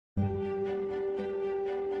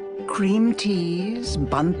Cream teas,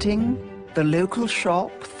 bunting, the local shop,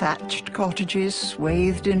 thatched cottages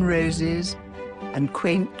swathed in roses, and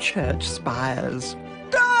quaint church spires.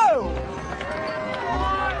 Go!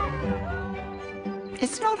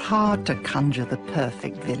 It's not hard to conjure the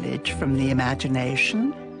perfect village from the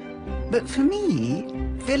imagination. But for me,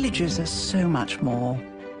 villages are so much more.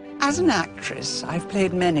 As an actress, I've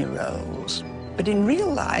played many roles, but in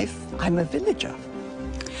real life, I'm a villager.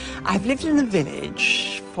 I've lived in a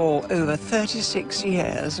village for over 36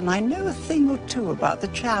 years, and I know a thing or two about the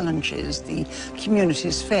challenges the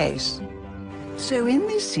communities face. So in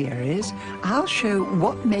this series, I'll show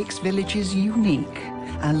what makes villages unique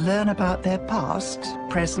and learn about their past,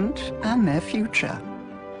 present, and their future.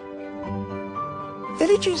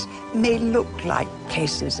 Villages may look like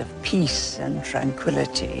places of peace and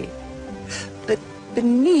tranquility, but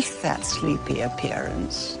beneath that sleepy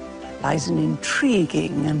appearance lies an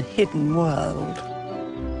intriguing and hidden world.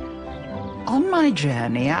 On my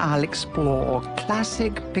journey, I'll explore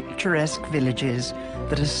classic, picturesque villages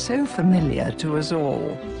that are so familiar to us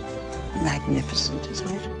all. Magnificent, isn't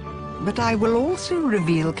it? But I will also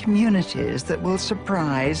reveal communities that will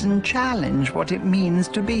surprise and challenge what it means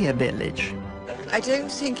to be a village. I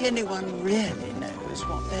don't think anyone really knows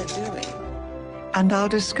what they're doing. And I'll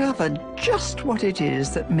discover just what it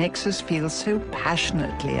is that makes us feel so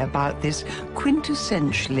passionately about this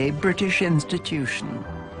quintessentially British institution.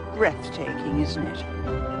 Breathtaking, isn't it?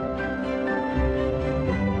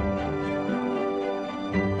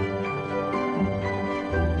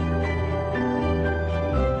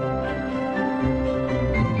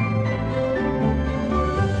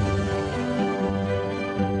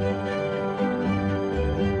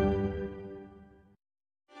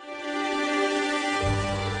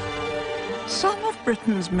 Some of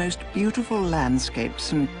Britain's most beautiful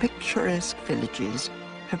landscapes and picturesque villages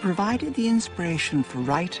have provided the inspiration for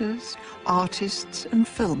writers, artists, and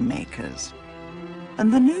filmmakers.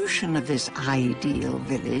 And the notion of this ideal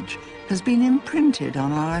village has been imprinted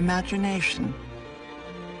on our imagination.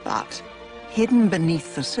 But hidden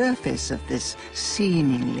beneath the surface of this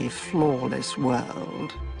seemingly flawless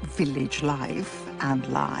world, village life and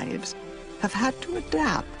lives have had to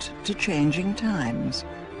adapt to changing times.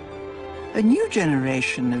 A new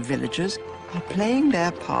generation of villagers are playing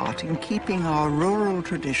their part in keeping our rural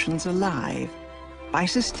traditions alive by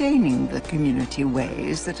sustaining the community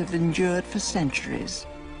ways that have endured for centuries.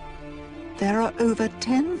 There are over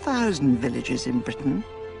 10,000 villages in Britain,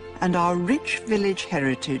 and our rich village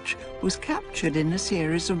heritage was captured in a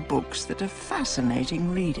series of books that are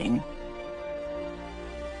fascinating reading.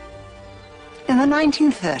 In the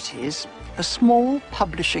 1930s, a small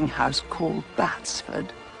publishing house called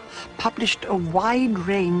Batsford published a wide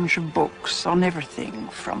range of books on everything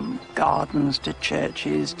from gardens to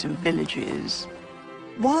churches to villages.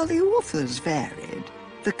 While the authors varied,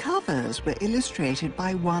 the covers were illustrated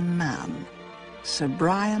by one man, Sir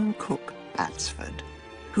Brian Cook Batsford,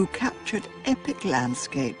 who captured epic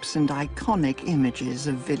landscapes and iconic images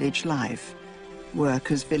of village life,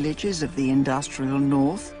 workers' villages of the industrial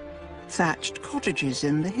north, thatched cottages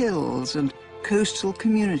in the hills, and coastal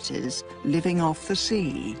communities living off the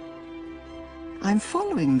sea. I'm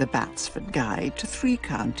following the Batsford Guide to 3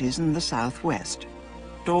 counties in the southwest: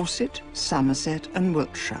 Dorset, Somerset, and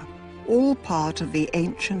Wiltshire, all part of the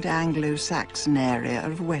ancient Anglo-Saxon area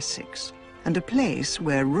of Wessex, and a place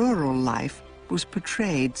where rural life was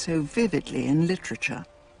portrayed so vividly in literature.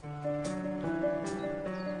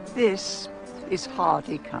 This is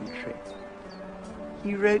hardy country.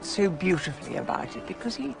 He wrote so beautifully about it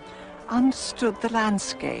because he understood the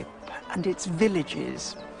landscape and its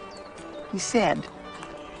villages. He said,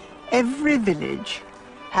 "Every village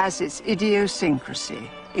has its idiosyncrasy,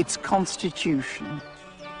 its constitution."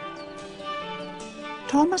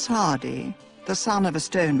 Thomas Hardy, the son of a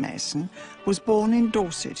stonemason, was born in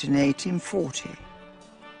Dorset in 1840.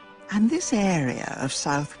 And this area of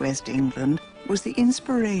southwest England was the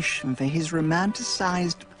inspiration for his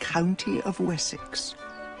romanticised county of Wessex.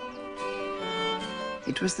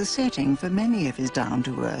 It was the setting for many of his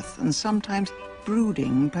down-to-earth and sometimes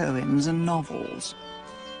brooding poems and novels.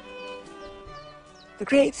 The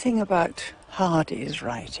great thing about Hardy's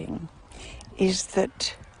writing is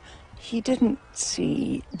that he didn't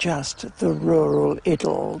see just the rural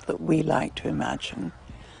idyll that we like to imagine.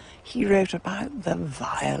 He wrote about the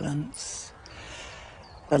violence,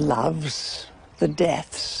 the loves, the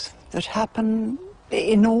deaths that happen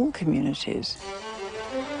in all communities.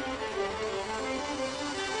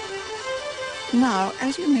 Now,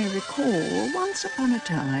 as you may recall, once upon a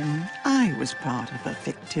time, I was part of a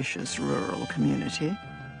fictitious rural community.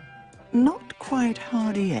 Not quite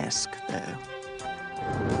Hardy-esque, though.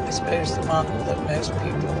 I suppose the one that most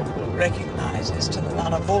people will recognise is To the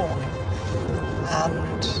Man of Vaughan.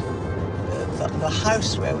 And the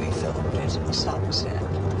house where we filmed it in the sunset.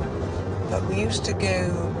 But we used to go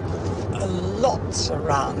lots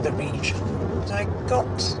around the region. I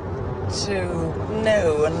got to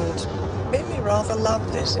know and made me rather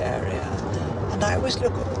love this area. And I always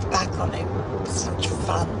look back on it with such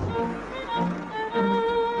fun.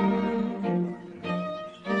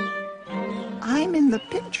 I'm in the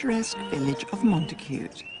picturesque village of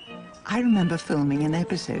Montacute. I remember filming an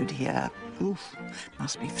episode here,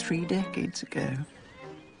 must be 3 decades ago.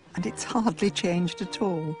 And it's hardly changed at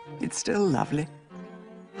all. It's still lovely.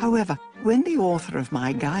 However, when the author of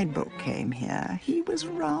my guidebook came here, he was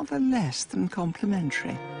rather less than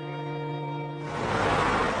complimentary.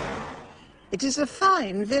 It is a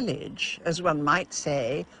fine village, as one might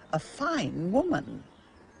say, a fine woman,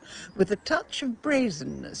 with a touch of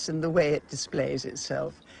brazenness in the way it displays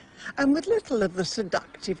itself, and with little of the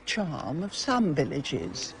seductive charm of some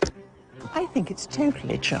villages. I think it's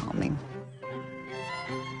totally charming.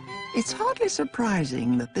 It's hardly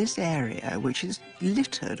surprising that this area, which is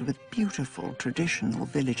littered with beautiful traditional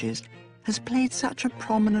villages, has played such a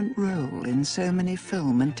prominent role in so many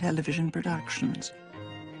film and television productions.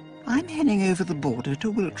 I'm heading over the border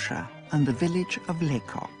to Wiltshire and the village of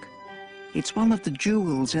Laycock. It's one of the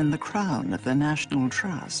jewels in the crown of the National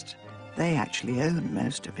Trust. They actually own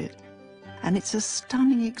most of it. And it's a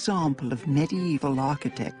stunning example of medieval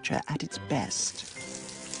architecture at its best.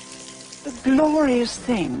 The glorious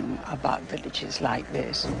thing about villages like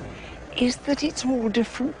this is that it's all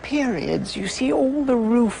different periods. You see all the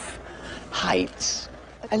roof heights.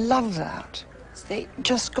 I love that. They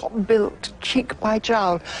just got built cheek by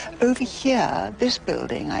jowl. Over here, this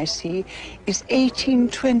building I see is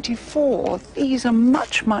 1824. These are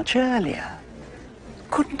much, much earlier.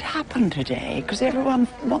 Couldn't happen today because everyone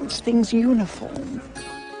wants things uniform.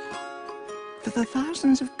 For the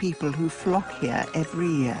thousands of people who flock here every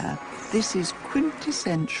year, this is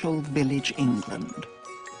quintessential village England.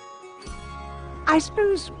 I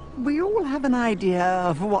suppose we all have an idea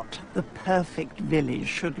of what the perfect village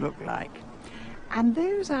should look like. And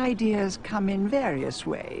those ideas come in various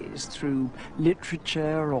ways, through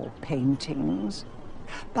literature or paintings.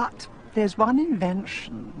 But there's one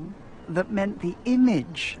invention that meant the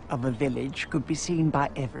image of a village could be seen by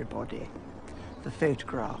everybody: the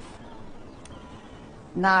photograph.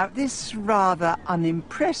 Now, this rather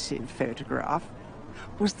unimpressive photograph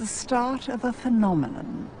was the start of a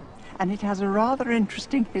phenomenon, and it has a rather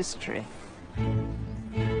interesting history.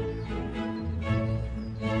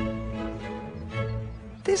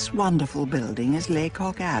 This wonderful building is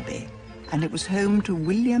Laycock Abbey, and it was home to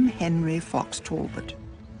William Henry Fox Talbot.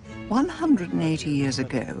 180 years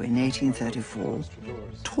ago, in 1834,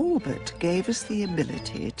 Talbot gave us the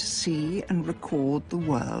ability to see and record the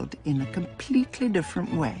world in a completely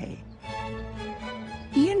different way.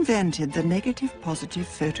 He invented the negative-positive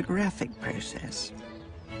photographic process.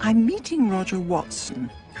 I'm meeting Roger Watson,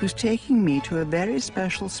 who's taking me to a very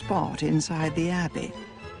special spot inside the Abbey.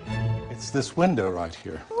 It's this window right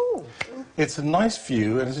here. Oh. It's a nice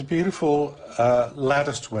view, and it's a beautiful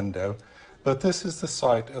latticed window, but this is the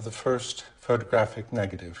site of the first photographic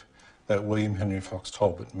negative that William Henry Fox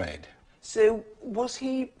Talbot made. So, was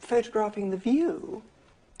he photographing the view?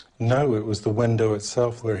 No, it was the window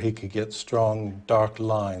itself where he could get strong, dark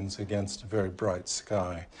lines against a very bright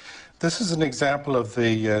sky. This is an example of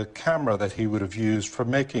the camera that he would have used for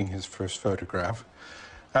making his first photograph.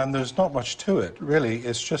 And there's not much to it, really.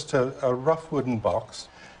 It's just a rough wooden box,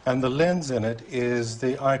 and the lens in it is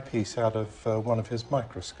the eyepiece out of one of his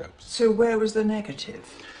microscopes. So where was the negative?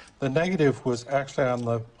 The negative was actually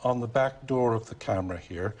on the back door of the camera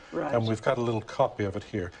here, right. And we've got a little copy of it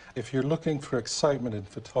here. If you're looking for excitement in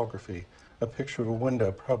photography, a picture of a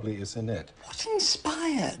window probably is in it. What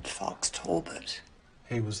inspired Fox Talbot?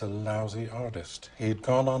 He was a lousy artist. He'd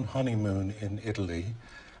gone on honeymoon in Italy,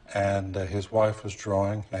 and his wife was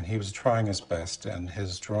drawing, and he was trying his best, and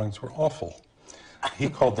his drawings were awful. He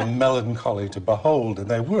called them melancholy to behold, and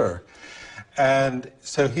they were. And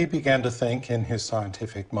so he began to think in his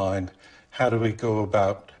scientific mind, how do we go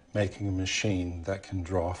about making a machine that can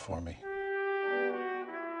draw for me?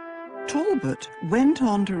 Talbot went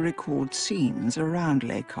on to record scenes around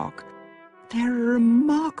Laycock. They're a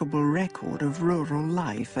remarkable record of rural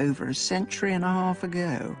life over a century and a half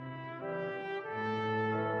ago.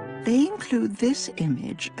 They include this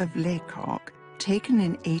image of Laycock taken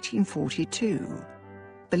in 1842,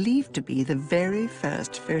 believed to be the very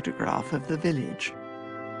first photograph of the village.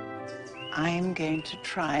 I'm going to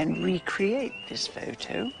try and recreate this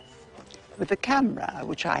photo. with a camera,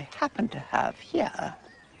 which I happen to have here.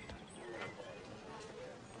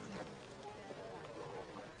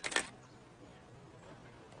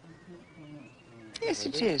 Yes,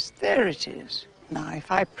 it is. There it is. Now, if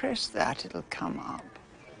I press that, it'll come up.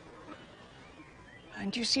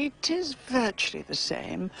 And you see, it is virtually the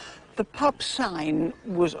same. The pub sign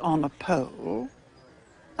was on a pole.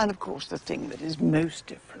 And, of course, the thing that is most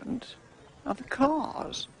different are the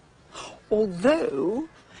cars. Although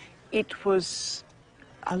it was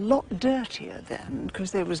a lot dirtier then,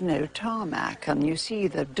 because there was no tarmac, and you see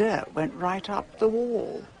the dirt went right up the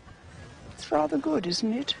wall. It's rather good,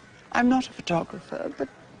 isn't it? I'm not a photographer, but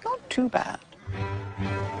not too bad.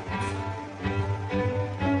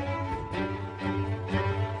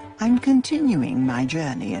 I'm continuing my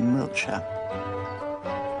journey in Wiltshire.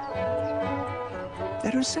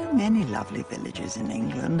 There are so many lovely villages in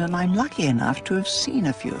England, and I'm lucky enough to have seen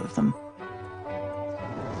a few of them.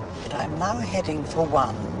 I'm now heading for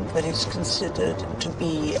one that is considered to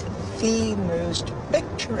be the most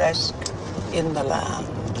picturesque in the land.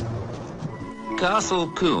 Castle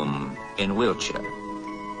Coombe in Wiltshire,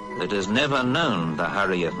 that has never known the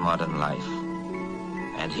hurry of modern life.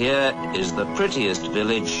 And here is the prettiest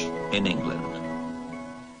village in England.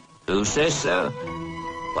 Who says so?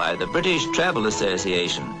 Why, the British Travel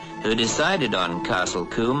Association, who decided on Castle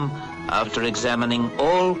Coombe after examining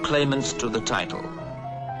all claimants to the title.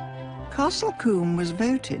 Castle Coombe was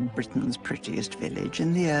voted Britain's prettiest village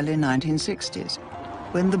in the early 1960s,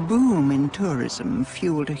 when the boom in tourism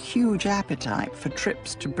fueled a huge appetite for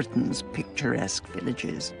trips to Britain's picturesque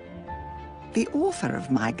villages. The author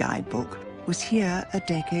of my guidebook was here a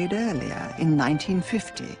decade earlier, in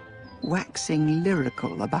 1950, waxing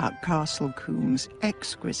lyrical about Castle Coombe's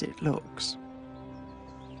exquisite looks.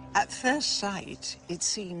 At first sight, it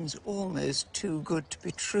seems almost too good to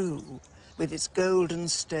be true, with its golden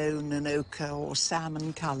stone and ochre or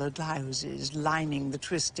salmon-coloured houses lining the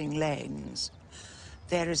twisting lanes.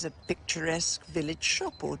 There is a picturesque village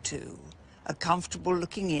shop or two, a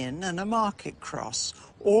comfortable-looking inn and a market cross,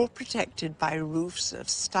 all protected by roofs of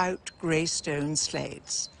stout grey-stone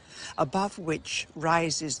slates, above which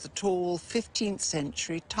rises the tall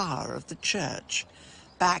 15th-century tower of the church,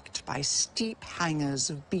 backed by steep hangers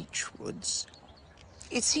of beechwoods.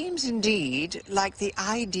 It seems indeed like the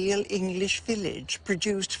ideal English village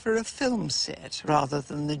produced for a film set rather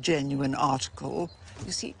than the genuine article.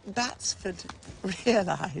 You see, Batsford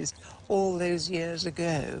realised all those years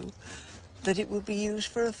ago that it would be used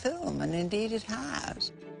for a film, and indeed it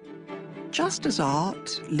has. Just as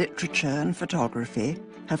art, literature and photography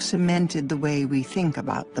have cemented the way we think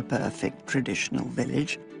about the perfect traditional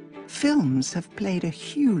village, films have played a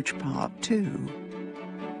huge part too.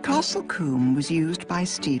 Castle Coombe was used by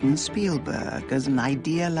Steven Spielberg as an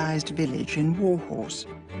idealized village in Warhorse,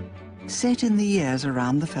 set in the years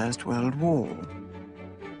around the First World War.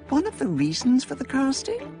 One of the reasons for the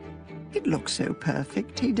casting? It looked so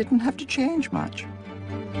perfect he didn't have to change much.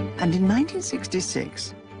 And in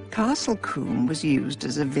 1966, Castle Coombe was used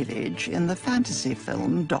as a village in the fantasy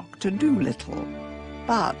film Dr. Dolittle,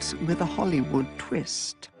 but with a Hollywood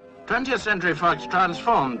twist. 20th Century Fox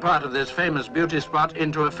transformed part of this famous beauty spot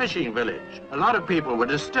into a fishing village. A lot of people were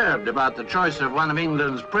disturbed about the choice of one of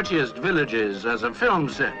England's prettiest villages as a film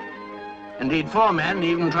set. Indeed, 4 men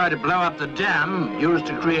even tried to blow up the dam used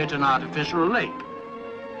to create an artificial lake.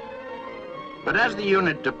 But as the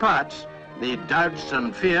unit departs, the doubts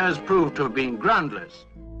and fears prove to have been groundless.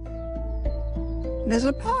 There's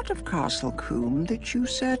a part of Castle Coombe that you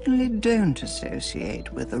certainly don't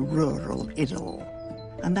associate with a rural idyll,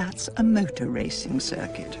 and that's a motor racing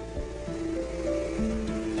circuit.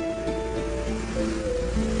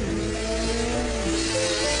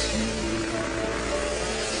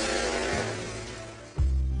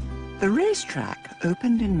 The racetrack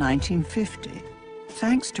opened in 1950,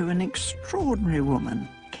 thanks to an extraordinary woman,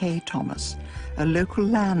 Kay Thomas, a local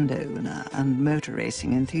landowner and motor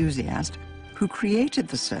racing enthusiast, who created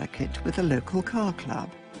the circuit with a local car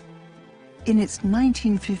club. In its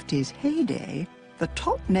 1950s heyday, the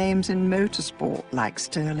top names in motorsport like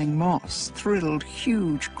Stirling Moss thrilled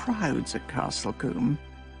huge crowds at Castle Coombe.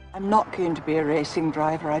 I'm not going to be a racing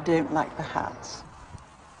driver. I don't like the hats.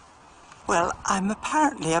 Well, I'm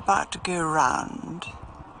apparently about to go round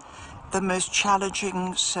the most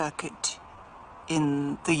challenging circuit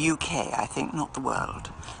in the UK, I think, not the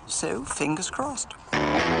world. So, fingers crossed.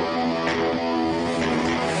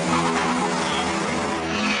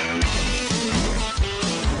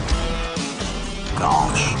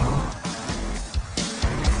 Gosh.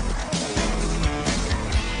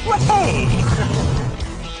 Way!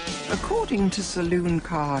 According to saloon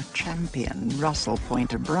car champion Russell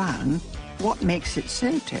Pointer Brown, What makes it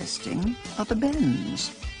so testing are the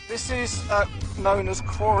bends. This is known as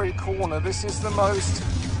Quarry Corner. This is the most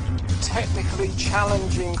technically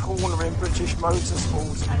challenging corner in British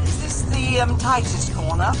motorsport. And is this the tightest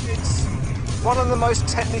corner? It's one of the most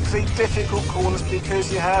technically difficult corners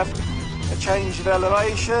because you have a change of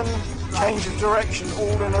elevation, change of direction,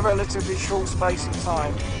 all in a relatively short space of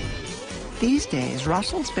time. These days,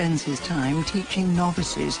 Russell spends his time teaching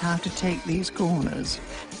novices how to take these corners.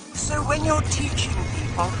 So when you're teaching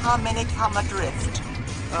people, how many come adrift?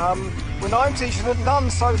 When I'm teaching them, none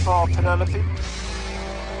so far, Penelope.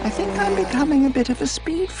 I think I'm becoming a bit of a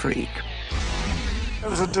speed freak. It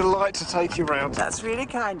was a delight to take you round. That's really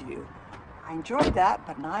kind of you. I enjoyed that,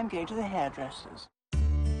 but now I'm going to the hairdressers.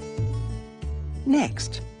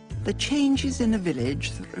 Next, the changes in a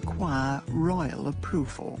village that require royal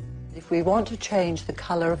approval. If we want to change the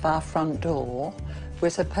colour of our front door, we're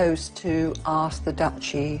supposed to ask the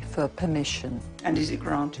duchy for permission. And is it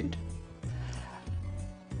granted?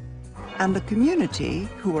 And the community,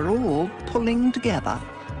 who are all pulling together.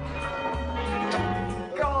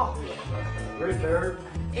 Gosh! Richard.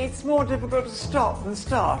 It's more difficult to stop than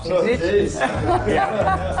start, is it?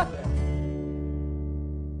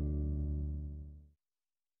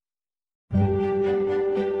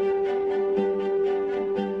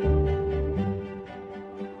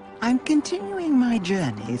 I'm continuing my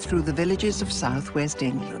journey through the villages of southwest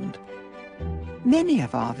England. Many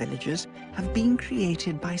of our villages have been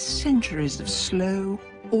created by centuries of slow,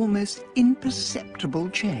 almost imperceptible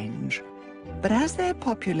change. But as their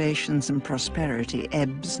populations and prosperity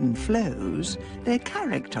ebbs and flows, their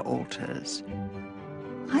character alters.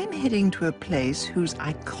 I'm heading to a place whose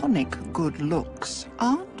iconic good looks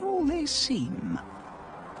aren't all they seem.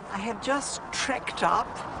 I had just trekked up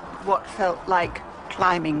what felt like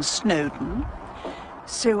climbing Snowdon,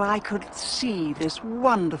 so I could see this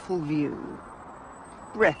wonderful view.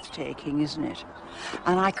 Breathtaking, isn't it?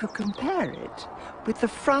 And I could compare it with the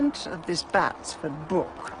front of this Batsford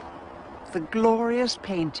book, the glorious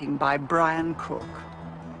painting by Brian Cook.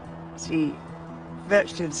 See,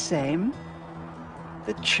 virtually the same.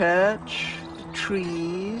 The church, the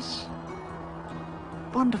trees,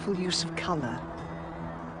 wonderful use of colour.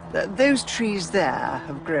 Those trees there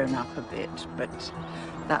have grown up a bit, but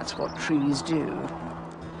that's what trees do.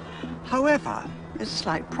 However, there's a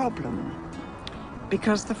slight problem,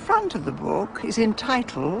 because the front of the book is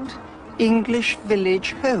entitled English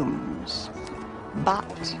Village Homes.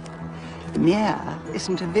 But Mere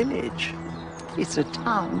isn't a village, it's a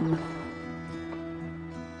town.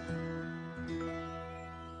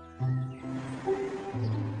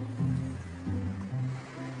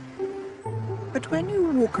 But when you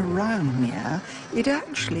walk around Mere, it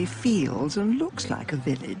actually feels and looks like a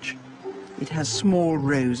village. It has small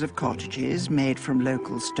rows of cottages made from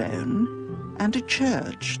local stone and a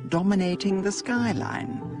church dominating the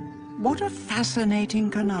skyline. What a fascinating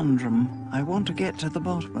conundrum. I want to get to the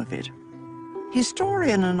bottom of it.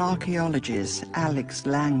 Historian and archaeologist Alex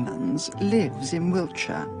Langlands lives in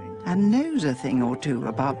Wiltshire and knows a thing or two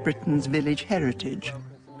about Britain's village heritage.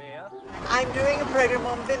 I'm doing a programme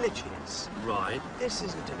on villages. Right. This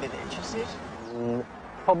isn't a village, is it?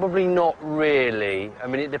 Probably not really. I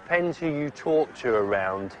mean, it depends who you talk to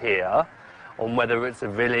around here on whether it's a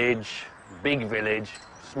village, big village,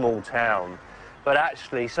 small town. But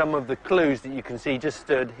actually, some of the clues that you can see just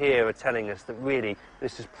stood here are telling us that really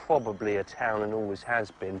this is probably a town and always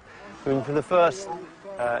has been. I mean, for the first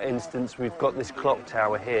instance, we've got this clock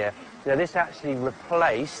tower here. Now, this actually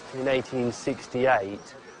replaced, in 1868,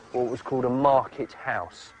 what was called a market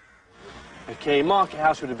house. Okay, market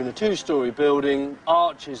house would have been a two-storey building,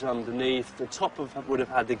 arches underneath, the top would have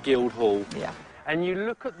had the guild hall. Yeah. And you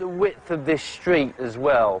look at the width of this street as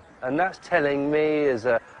well, and that's telling me as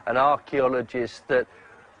an archaeologist that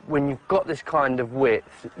when you've got this kind of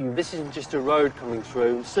width, this isn't just a road coming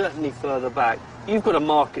through, certainly further back. You've got a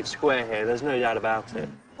market square here, there's no doubt about it.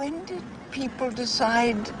 When did people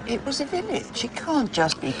decide it was a village? It can't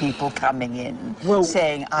just be people coming in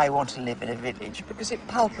saying, I want to live in a village, because it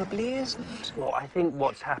palpably isn't. Well, I think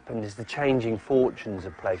what's happened is the changing fortunes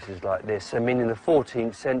of places like this. I mean, in the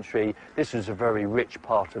 14th century, this was a very rich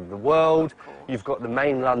part of the world. You've got the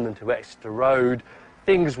main London to Exeter Road.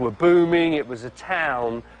 Things were booming, it was a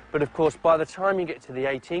town. But of course, by the time you get to the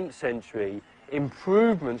 18th century,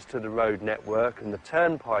 improvements to the road network and the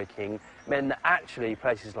turnpiking meant that actually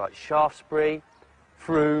places like Shaftesbury,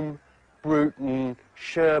 Frome, Bruton,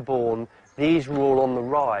 Sherborne, these were all on the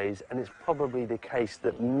rise, and it's probably the case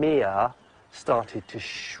that Mere started to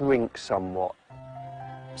shrink somewhat.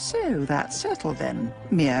 So that's settled then.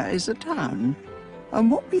 Mere is a town. And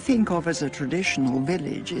what we think of as a traditional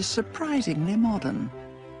village is surprisingly modern.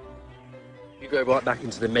 You go right back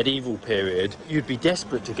into the medieval period, you'd be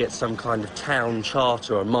desperate to get some kind of town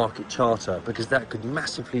charter or market charter, because that could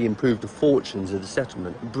massively improve the fortunes of the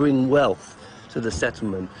settlement, bring wealth to the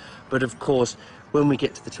settlement. But of course, when we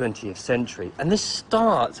get to the 20th century, and this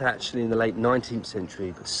starts actually in the late 19th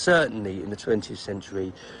century, but certainly in the 20th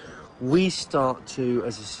century, we start to,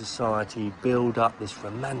 as a society, build up this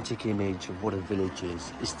romantic image of what a village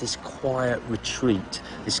is. It's this quiet retreat,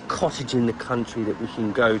 this cottage in the country that we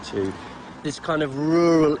can go to, this kind of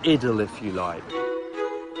rural idyll, if you like.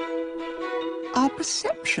 Our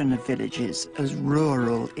perception of villages as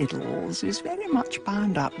rural idylls is very much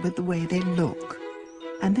bound up with the way they look.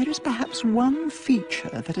 And there is perhaps one feature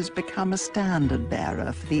that has become a standard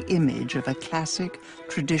bearer for the image of a classic,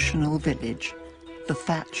 traditional village: the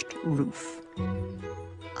thatched roof.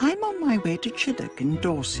 I'm on my way to Chiddock in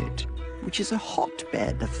Dorset, which is a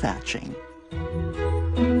hotbed of thatching.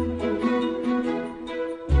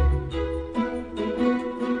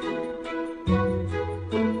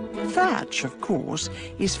 Thatch, of course,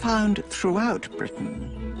 is found throughout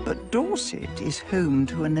Britain, but Dorset is home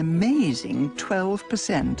to an amazing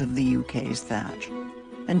 12% of the UK's thatch.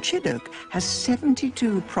 And Chiddock has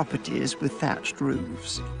 72 properties with thatched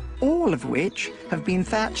roofs, all of which have been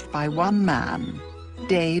thatched by one man,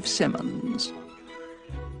 Dave Simmons.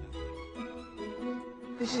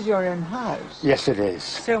 This is your own house? Yes, it is.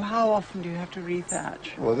 So how often do you have to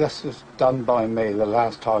rethatch? Well, this was done by me the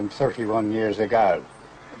last time 31 years ago.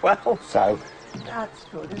 Well, So, that's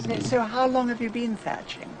good, isn't it? So how long have you been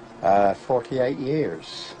thatching? 48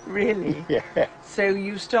 years. Really? Yeah. So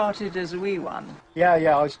you started as a wee one?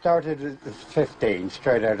 Yeah, I started at 15,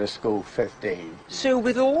 straight out of school, 15. So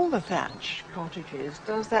with all the thatch cottages,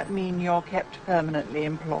 does that mean you're kept permanently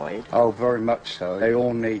employed? Oh, very much so. They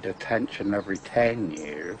all need attention every 10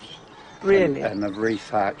 years. Really? And a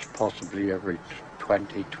rethatch possibly every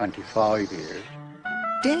 20, 25 years.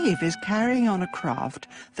 Dave is carrying on a craft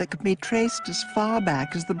that can be traced as far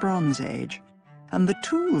back as the Bronze Age, and the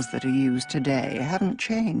tools that are used today haven't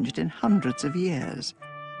changed in hundreds of years.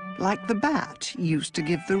 Like the bat used to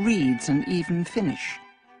give the reeds an even finish,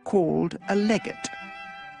 called a legate.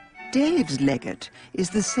 Dave's legate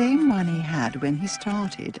is the same one he had when he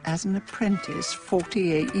started as an apprentice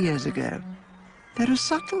 48 years ago. There are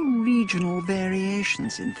subtle regional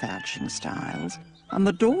variations in thatching styles, and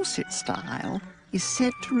the Dorset style is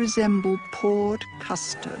said to resemble poured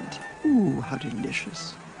custard. Ooh, how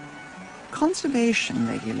delicious. Conservation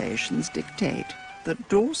regulations dictate that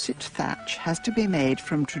Dorset thatch has to be made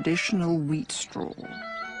from traditional wheat straw.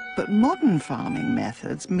 But modern farming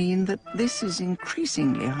methods mean that this is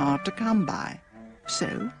increasingly hard to come by.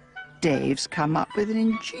 So, Dave's come up with an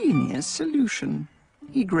ingenious solution.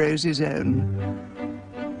 He grows his own.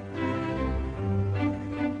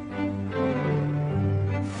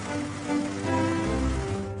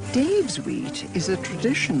 Dave's wheat is a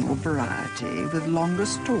traditional variety with longer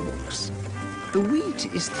stalks. The wheat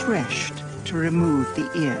is threshed to remove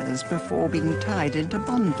the ears before being tied into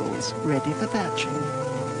bundles ready for thatching.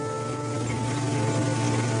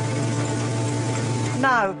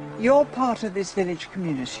 Now, you're part of this village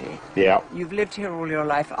community. Yeah. You've lived here all your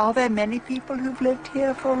life. Are there many people who've lived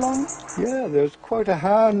here for long? Yeah, there's quite a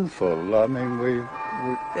handful. I mean, we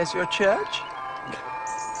There's your church.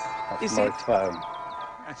 that's Is my it? phone.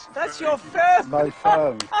 That's your first. My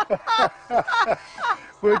phone.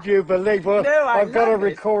 Would you believe? Well, No, I've got a love it.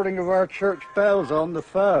 recording of our church bells on the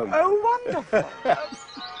phone. Oh, wonderful.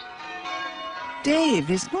 Dave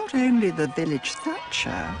is not only the village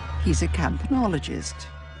thatcher, he's a campanologist.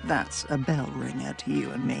 That's a bell ringer to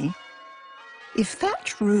you and me. If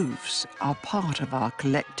thatched roofs are part of our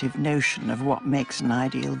collective notion of what makes an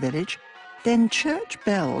ideal village, then church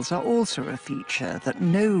bells are also a feature that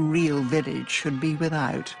no real village should be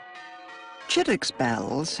without. Chiddock's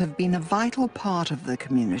bells have been a vital part of the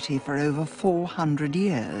community for over 400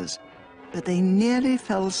 years, but they nearly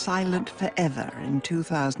fell silent forever in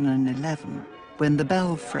 2011, when the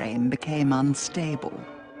bell frame became unstable.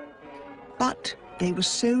 But they were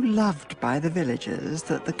so loved by the villagers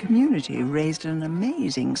that the community raised an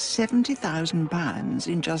amazing £70,000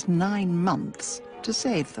 in just 9 months to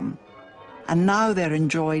save them. And now they're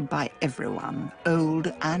enjoyed by everyone,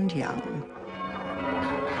 old and young.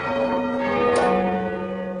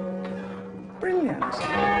 Brilliant.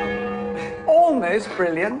 Almost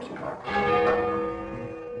brilliant.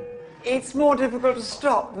 It's more difficult to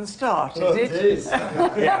stop than start, is it? It is.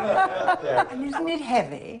 And isn't it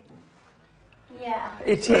heavy? Yeah.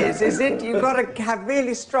 It is it? You've got to have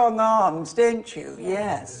really strong arms, don't you?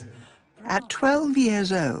 Yes. At 12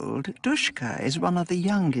 years old, Dushka is one of the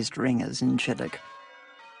youngest ringers in Chiddock.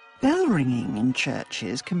 Bell ringing in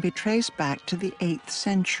churches can be traced back to the 8th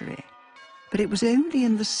century, but it was only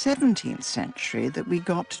in the 17th century that we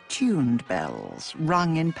got tuned bells,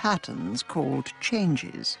 rung in patterns called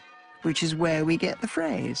changes, which is where we get the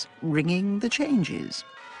phrase, ringing the changes.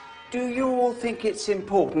 Do you all think it's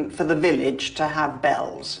important for the village to have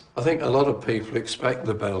bells? I think a lot of people expect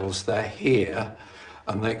the bells, they're here,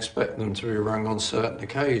 and they expect them to be rung on certain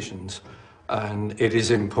occasions, and it is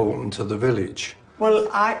important to the village. Well,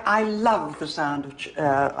 I love the sound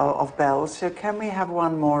of bells, so can we have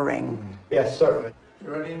one more ring? Yes, certainly.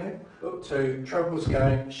 You ready, Nick? Up to Trouble's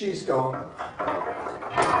going, she's gone.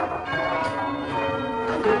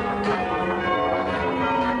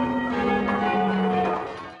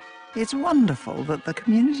 It's wonderful that the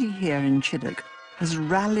community here in Chiddock has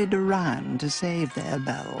rallied around to save their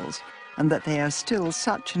bells, and that they are still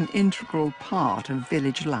such an integral part of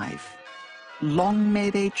village life. Long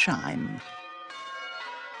may they chime.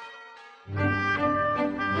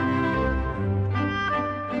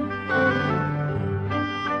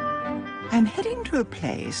 I'm heading to a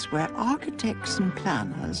place where architects and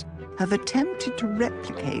planners have attempted to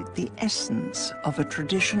replicate the essence of a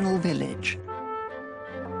traditional village.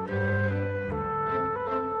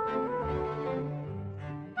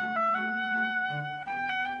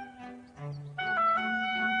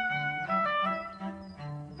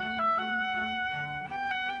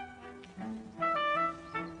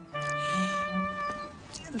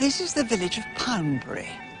 This is the village of Poundbury,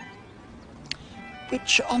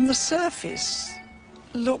 which on the surface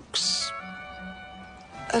looks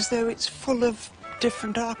as though it's full of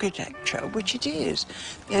different architecture, which it is.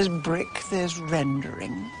 There's brick, there's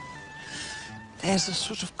rendering, there's a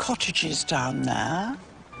sort of cottages down there,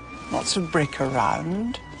 lots of brick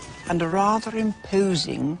around, and a rather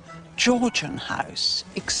imposing Georgian house,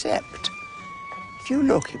 except if you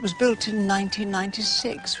look, it was built in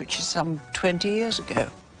 1996, which is some 20 years ago.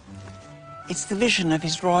 It's the vision of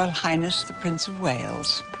His Royal Highness the Prince of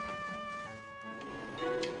Wales.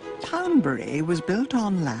 Poundbury was built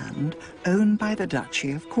on land owned by the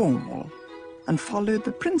Duchy of Cornwall and followed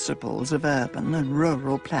the principles of urban and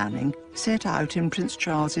rural planning set out in Prince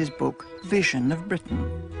Charles's book, Vision of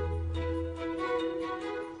Britain.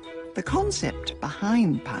 The concept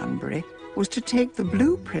behind Poundbury was to take the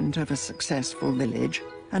blueprint of a successful village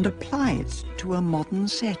and apply it to a modern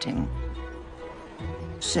setting.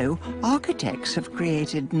 So, architects have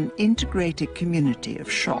created an integrated community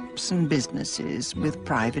of shops and businesses with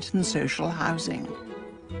private and social housing.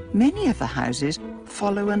 Many of the houses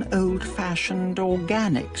follow an old-fashioned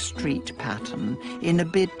organic street pattern in a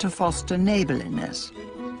bid to foster neighbourliness.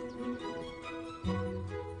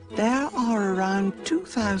 There are around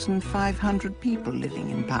 2,500 people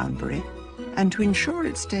living in Poundbury, and to ensure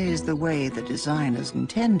it stays the way the designers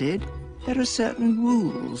intended, there are certain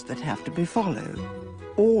rules that have to be followed,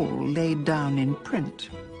 all laid down in print.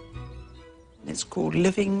 It's called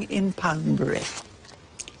Living in Poundbury.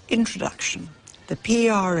 Introduction. The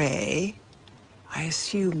PRA, I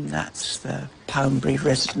assume that's the Poundbury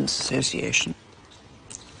Residents Association,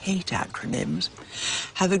 hate acronyms,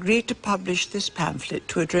 have agreed to publish this pamphlet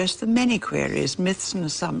to address the many queries, myths and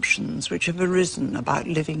assumptions which have arisen about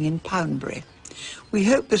living in Poundbury. We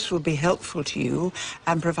hope this will be helpful to you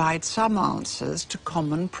and provide some answers to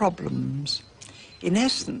common problems. In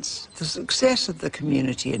essence, the success of the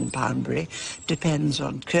community in Poundbury depends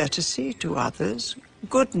on courtesy to others,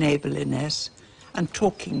 good neighbourliness, and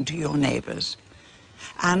talking to your neighbours,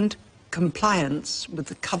 and compliance with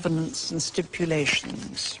the covenants and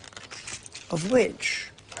stipulations, of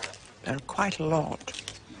which there are quite a lot.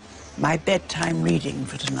 My bedtime reading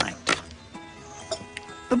for tonight.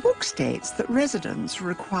 The book states that residents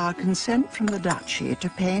require consent from the Duchy to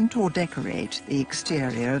paint or decorate the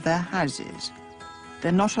exterior of their houses.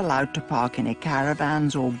 They're not allowed to park any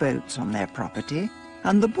caravans or boats on their property,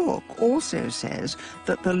 and the book also says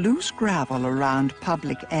that the loose gravel around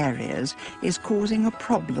public areas is causing a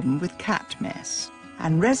problem with cat mess,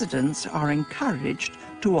 and residents are encouraged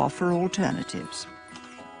to offer alternatives.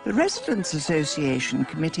 The Residents Association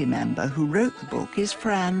committee member who wrote the book is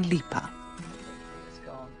Fran Leeper.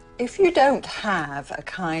 If you don't have a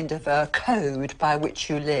kind of a code by which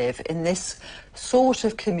you live in this sort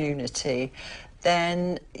of community,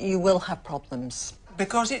 then you will have problems.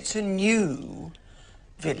 Because it's a new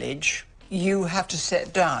village, you have to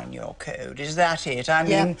set down your code, is that it? I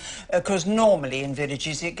mean, because normally in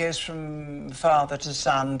villages it goes from father to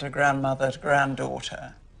son to grandmother to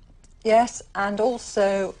granddaughter. Yes, and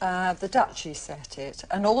also the duchy set it.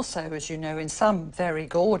 And also, as you know, in some very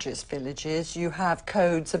gorgeous villages, you have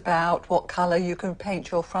codes about what colour you can paint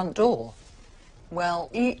your front door. Well,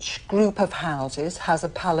 each group of houses has a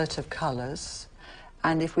palette of colours,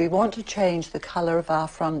 and if we want to change the colour of our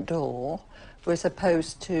front door, we're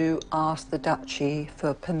supposed to ask the duchy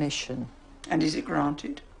for permission. And is it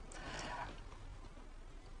granted?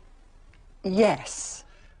 Yes.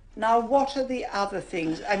 Now, what are the other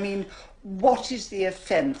things? I mean, what is the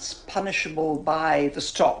offence punishable by the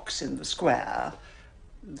stocks in the square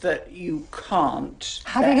that you can't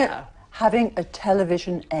bear? Having a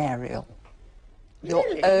television aerial.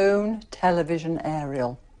 Really? Your own television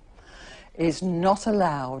aerial is not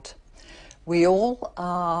allowed. We all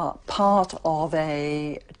are part of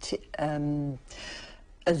a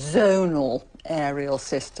zonal aerial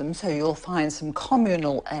system, so you'll find some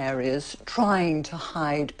communal areas trying to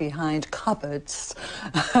hide behind cupboards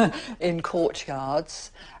in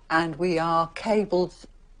courtyards, and we are cabled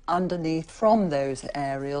underneath from those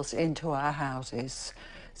aerials into our houses.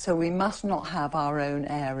 So we must not have our own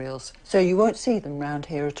aerials. So you won't see them round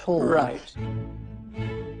here at all. Right.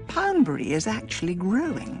 Poundbury is actually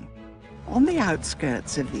growing. On the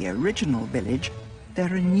outskirts of the original village,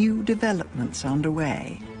 there are new developments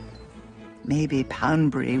underway. Maybe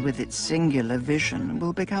Poundbury, with its singular vision,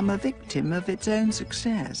 will become a victim of its own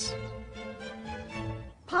success.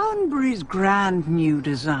 Poundbury's grand new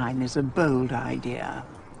design is a bold idea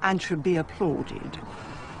and should be applauded.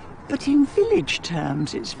 But in village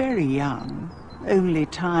terms, it's very young. Only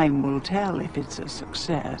time will tell if it's a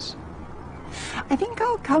success. I think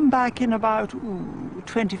I'll come back in about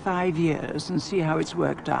 25 years and see how it's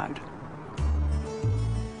worked out.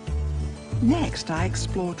 Next, I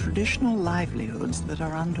explore traditional livelihoods that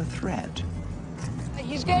are under threat.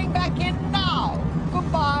 He's going back in now.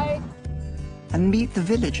 Goodbye. And meet the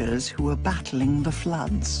villagers who are battling the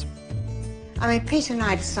floods. I mean, Peter and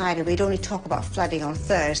I decided we'd only talk about flooding on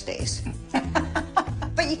Thursdays.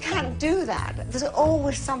 But you can't do that. There's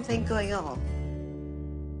always something going on.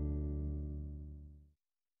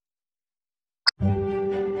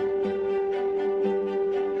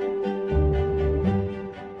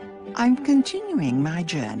 I'm continuing my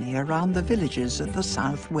journey around the villages of the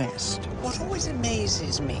southwest. What always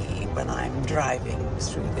amazes me when I'm driving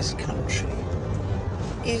through this country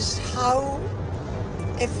is how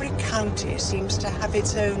every county seems to have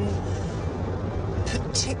its own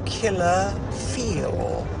particular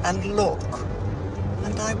feel and look.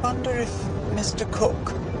 And I wonder if Mr.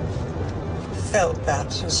 Cook felt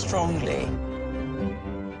that as strongly.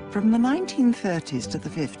 From the 1930s to the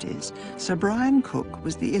 50s, Sir Brian Cook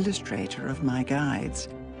was the illustrator of my guides,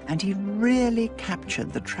 and he really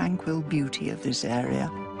captured the tranquil beauty of this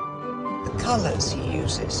area. The colours he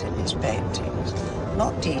uses in his paintings,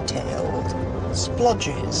 not detailed,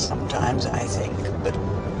 splodges sometimes, I think, but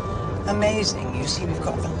amazing. You see, we've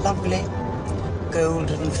got the lovely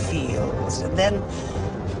golden fields, and then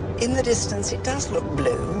in the distance it does look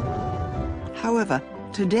blue. However,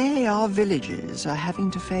 today our villages are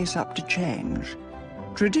having to face up to change.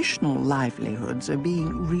 Traditional livelihoods are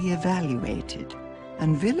being re-evaluated,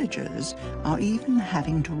 and villagers are even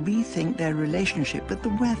having to rethink their relationship with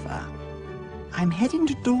the weather. I'm heading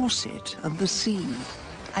to Dorset and the sea.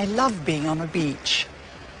 I love being on a beach,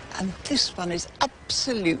 and this one is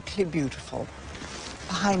absolutely beautiful.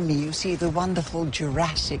 Behind me you see the wonderful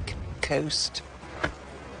Jurassic coast.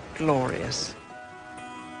 Glorious.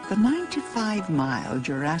 The 95-mile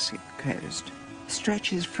Jurassic coast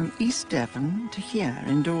stretches from East Devon to here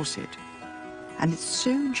in Dorset, and it's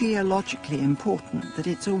so geologically important that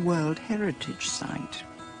it's a World Heritage Site.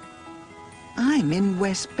 I'm in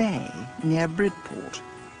West Bay, near Bridport.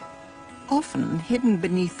 Often, hidden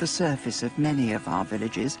beneath the surface of many of our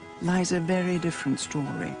villages lies a very different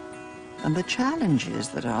story. And the challenges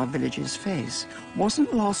that our villages face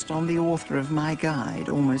wasn't lost on the author of my guide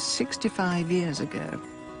almost 65 years ago.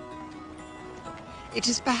 It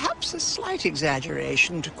is perhaps a slight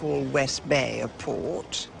exaggeration to call West Bay a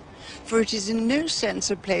port, for it is in no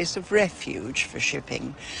sense a place of refuge for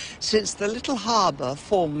shipping, since the little harbour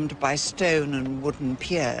formed by stone and wooden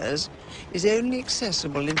piers is only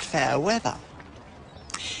accessible in fair weather.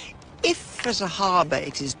 If, as a harbour,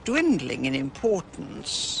 it is dwindling in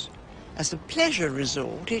importance, as a pleasure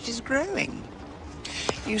resort, it is growing.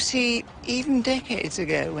 You see, even decades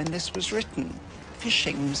ago, when this was written,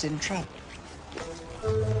 fishing was in trouble.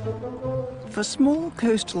 For small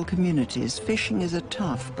coastal communities, fishing is a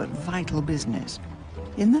tough but vital business.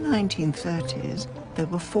 In the 1930s, there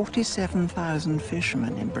were 47,000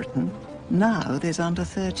 fishermen in Britain. Now there's under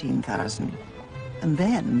 13,000. And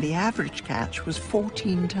then the average catch was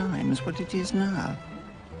 14 times what it is now.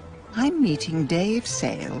 I'm meeting Dave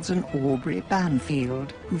Sales and Aubrey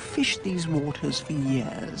Banfield, who fished these waters for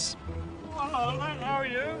years. Hello, mate, how are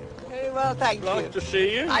you? Very well, thank you. Nice to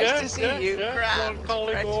see you. Nice to see you. My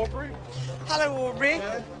colleague Aubrey. Hello, Aubrey.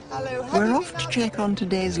 Hello. We're off to check on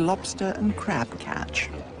today's lobster and crab catch.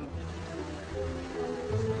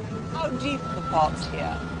 How deep are the pots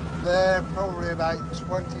here? They're probably about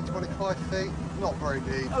 20, 25 feet. Not very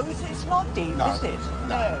deep. Oh, it's not deep, No. is it?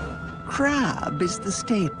 No. Crab is the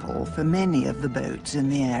staple for many of the boats in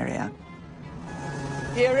the area,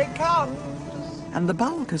 Here it comes. and the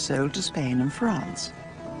bulk are sold to Spain and France.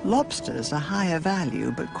 Lobsters are higher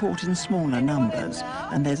value but caught in smaller numbers,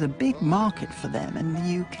 and there's a big market for them in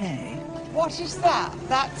the UK. What is that?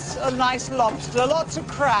 That's a nice lobster. Lots of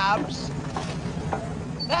crabs.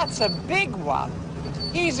 That's a big one.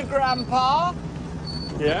 He's a grandpa.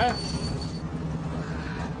 Yeah,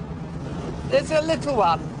 There's a little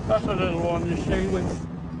one. that's a little one you see with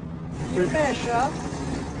Measure.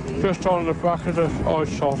 just on the back of the eye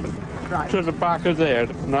socket. Right. To the back of there,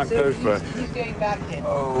 and that goes back. He's going back in.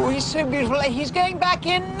 Oh, he's so beautiful. He's going back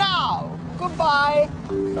in now. Goodbye.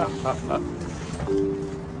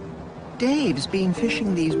 Dave's been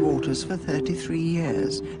fishing these waters for 33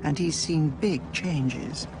 years, and he's seen big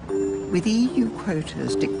changes. With EU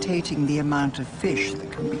quotas dictating the amount of fish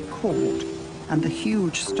that can be caught and the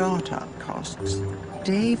huge start-up costs,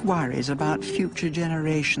 Dave worries about future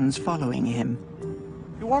generations following him.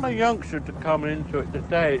 If you want a youngster to come into it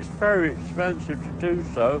today, it's very expensive to do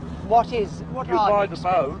so. What You buy the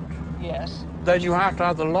boat, Yes. then you have to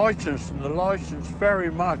have the license, and the license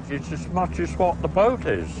very much is as much as what the boat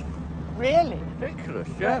is. Really? Ridiculous,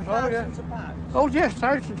 yes. Oh, yeah. Thousands of pounds. Oh, yes,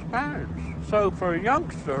 thousands of pounds. So for a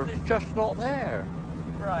youngster, it's just not there.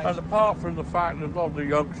 Right. And apart from the fact that a lot of the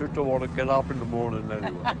youngsters don't want to get up in the morning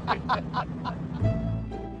anyway.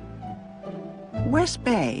 West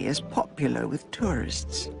Bay is popular with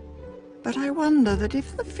tourists, but I wonder that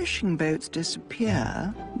if the fishing boats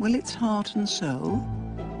disappear, will its heart and soul?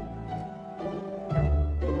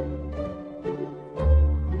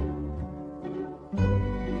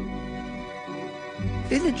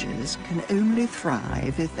 Villages can only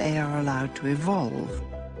thrive if they are allowed to evolve.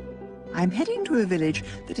 I'm heading to a village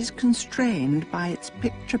that is constrained by its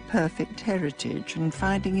picture-perfect heritage and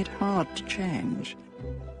finding it hard to change.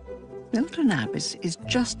 Milton Abbey is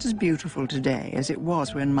just as beautiful today as it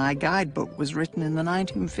was when my guidebook was written in the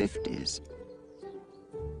 1950s.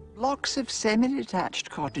 Blocks of semi-detached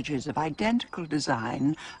cottages of identical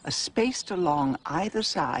design are spaced along either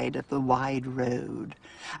side of the wide road,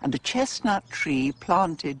 and a chestnut tree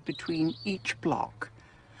planted between each block.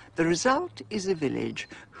 The result is a village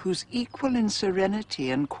whose equal in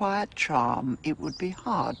serenity and quiet charm it would be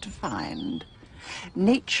hard to find.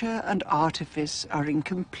 Nature and artifice are in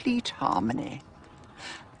complete harmony.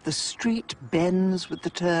 The street bends with the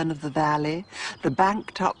turn of the valley, the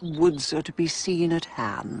banked-up woods are to be seen at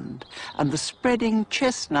hand, and the spreading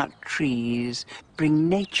chestnut trees bring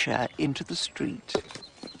nature into the street.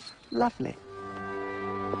 Lovely.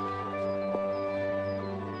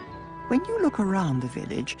 When you look around the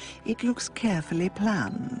village, it looks carefully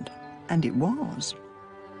planned, and it was.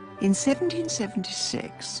 In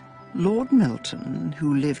 1776, Lord Milton,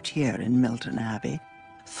 who lived here in Milton Abbey,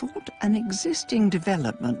 thought an existing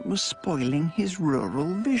development was spoiling his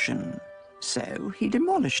rural vision, so he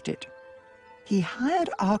demolished it. He hired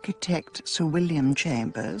architect Sir William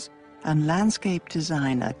Chambers and landscape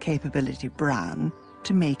designer Capability Brown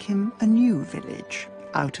to make him a new village,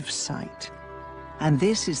 out of sight. And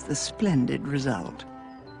this is the splendid result.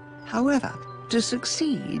 However, to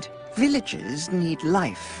succeed, villages need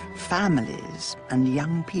life, families, and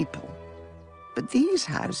young people. But these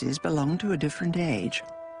houses belong to a different age.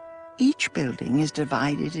 Each building is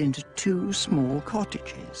divided into 2 small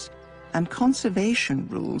cottages, and conservation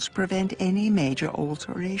rules prevent any major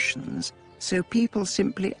alterations, so people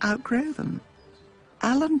simply outgrow them.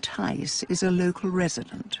 Alan Tice is a local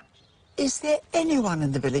resident. Is there anyone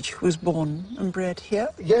in the village who was born and bred here?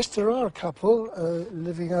 Yes, there are a couple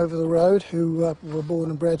living over the road who were born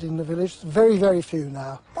and bred in the village. Very, very few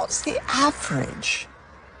now. What's the average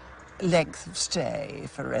length of stay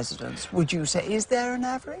for residents, would you say? Is there an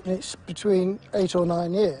average? It's between 8 or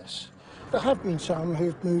 9 years. There have been some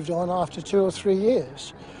who've moved on after 2 or 3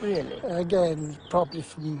 years. Really? Again, probably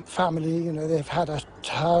from family, you know, they've had a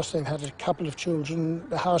house, they've had a couple of children,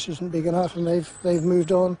 the house isn't big enough and they've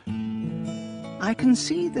moved on. I can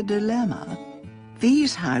see the dilemma.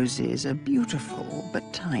 These houses are beautiful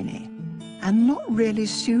but tiny, and not really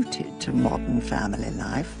suited to modern family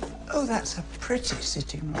life. Oh, that's a pretty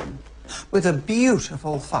sitting room. with a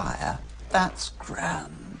beautiful fire. That's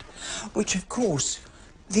grand. Which, of course,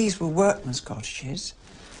 these were workmen's cottages,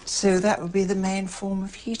 so that would be the main form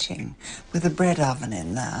of heating, with a bread oven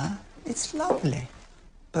in there. It's lovely.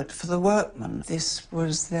 But for the workman, this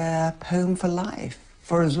was their home for life,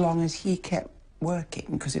 for as long as he kept working,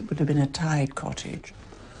 because it would have been a tied cottage.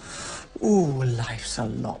 Ooh, life's a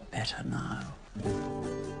lot better now.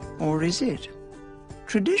 Or is it?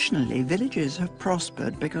 Traditionally, villages have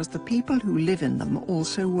prospered because the people who live in them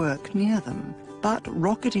also work near them. But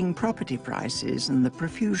rocketing property prices and the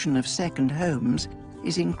profusion of second homes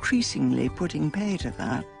is increasingly putting pay to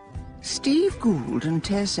that. Steve Gould and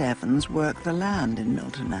Tess Evans work the land in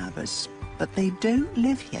Milton Abbas, but they don't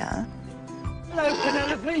live here. Hello,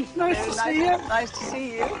 Penelope. Nice to see you. Nice to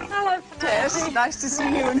see you. Hello, Tess, nice to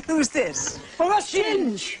see you. And who's this? Well, that's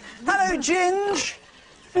Ginge. Hello, Ginge.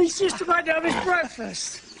 He's just about to have his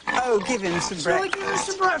breakfast. Oh, give him some Shall breakfast. I give him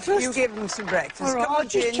some breakfast? You give him some breakfast. All right, Come on, I'll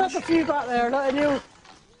just Ginge. chuck a few back there, and he'll...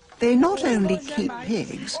 They not only keep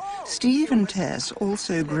pigs, Steve and Tess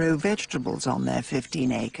also grow vegetables on their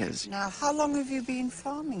 15 acres. Now, how long have you been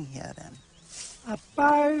farming here, then?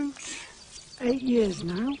 About 8 years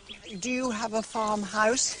now. Do you have a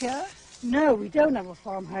farmhouse here? No, we don't have a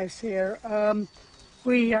farmhouse here.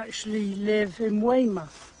 We actually live in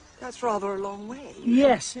Weymouth. That's rather a long way.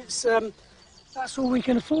 Yes, it's that's all we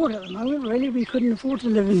can afford at the moment, really. We couldn't afford to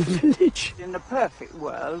live in the village. In a perfect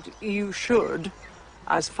world, you should,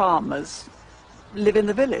 as farmers, live in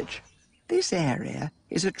the village. This area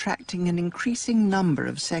is attracting an increasing number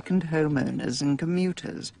of second homeowners and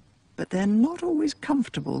commuters, but they're not always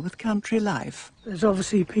comfortable with country life. There's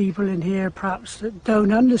obviously people in here, perhaps, that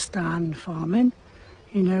don't understand farming,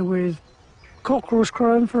 you know, with cockerels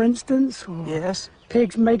crowing, for instance, or yes,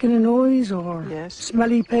 pigs making a noise, or yes,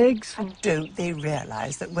 smelly pigs. And don't they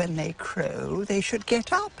realise that when they crow, they should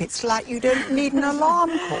get up? It's like you don't need an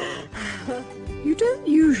alarm call. You don't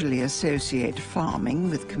usually associate farming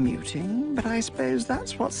with commuting, but I suppose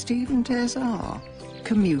that's what Steve and Tess are,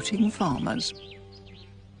 commuting farmers.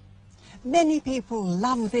 Many people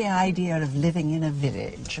love the idea of living in a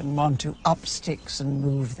village and want to up sticks and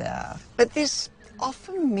move there. But this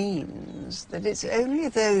often means that it's only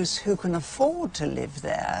those who can afford to live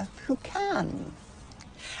there who can.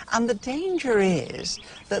 And the danger is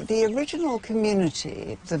that the original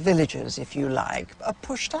community, the villagers, if you like, are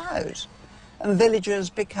pushed out. And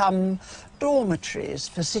villages become dormitories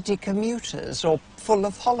for city commuters or full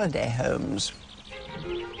of holiday homes.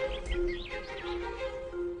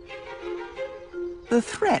 The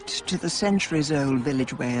threat to the centuries-old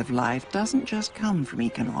village way of life doesn't just come from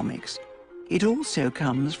economics. It also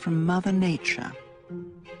comes from Mother Nature.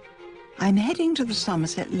 I'm heading to the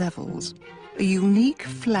Somerset Levels, a unique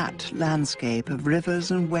flat landscape of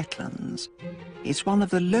rivers and wetlands. It's one of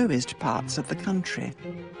the lowest parts of the country.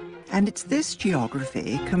 And it's this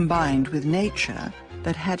geography, combined with nature,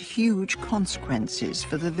 that had huge consequences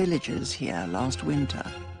for the villagers here last winter.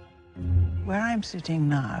 Where I'm sitting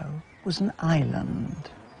now was an island.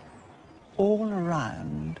 All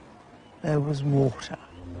around, there was water.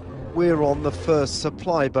 We're on the first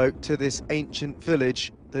supply boat to this ancient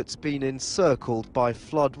village that's been encircled by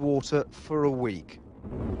flood water for a week.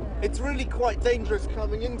 It's really quite dangerous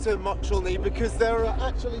coming into Muchelney because there are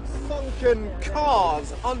actually sunken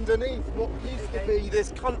cars underneath what used to be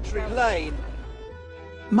this country lane.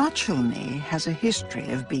 Muchelney has a history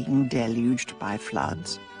of being deluged by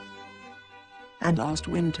floods. And last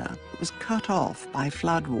winter, it was cut off by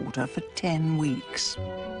floodwater for 10 weeks.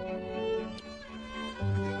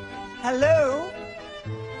 Hello?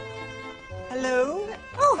 Hello?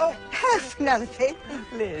 Oh, Penelope.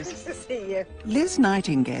 Liz. Nice to see you. Liz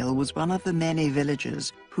Nightingale was one of the many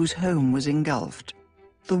villagers whose home was engulfed.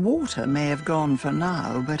 The water may have gone for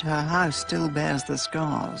now, but her house still bears the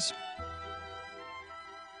scars.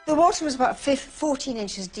 The water was about 14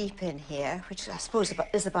 inches deep in here, which I suppose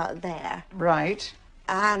is about there. Right.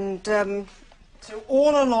 And so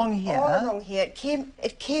all along here. All along here, it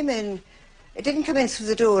came in. It didn't come in through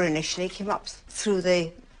the door initially. It came up through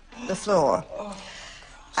the floor. Oh,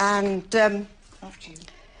 and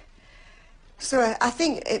so I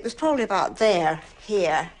think it was probably about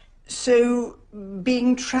here. So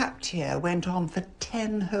being trapped here went on for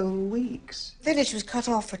 10 whole weeks? The village was cut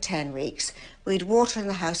off for 10 weeks. We had water in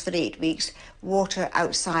the house for 8 weeks, water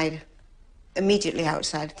outside, immediately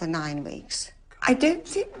outside for 9 weeks. I don't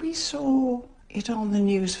think we saw it on the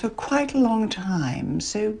news for quite a long time,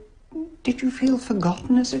 so did you feel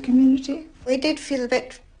forgotten as a community? We did feel a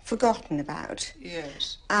bit forgotten about.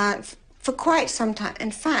 Yes. For quite some time.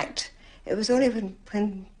 In fact, it was only when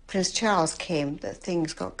Prince Charles came that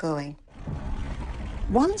things got going.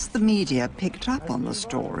 Once the media picked up on the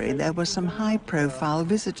story, there were some high-profile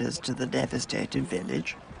visitors to the devastated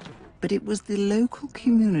village. But it was the local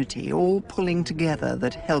community all pulling together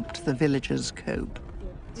that helped the villagers cope.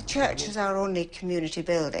 The church is our only community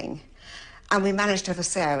building, and we managed to have a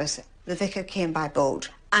service. The vicar came by boat,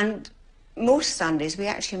 and most Sundays we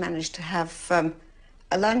actually managed to have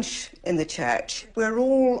a lunch in the church. We're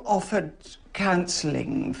all offered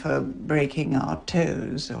counselling for breaking our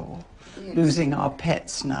toes or losing our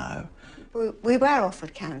pets now. We were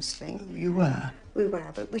offered counselling. You were? We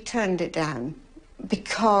were, but we turned it down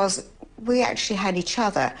because we actually had each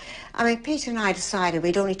other. I mean, Peter and I decided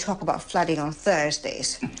we'd only talk about flooding on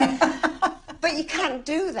Thursdays. But you can't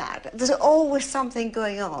do that. There's always something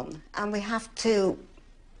going on, and we have to,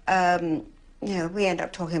 you know, we end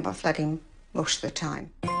up talking about flooding most of the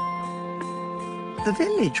time. The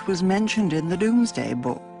village was mentioned in the Doomsday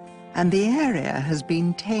Book, and the area has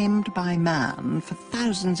been tamed by man for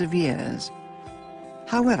thousands of years.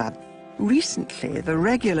 However, recently the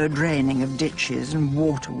regular draining of ditches and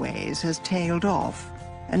waterways has tailed off,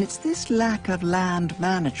 and it's this lack of land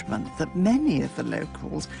management that many of the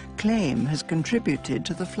locals claim has contributed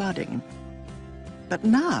to the flooding. But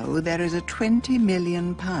now there is a £20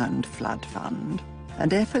 million flood fund,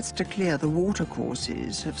 and efforts to clear the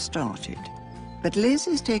watercourses have started. But Liz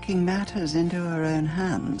is taking matters into her own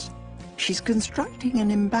hands. She's constructing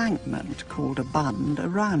an embankment called a bund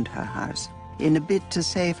around her house in a bid to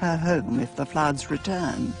save her home if the floods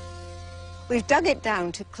return. We've dug it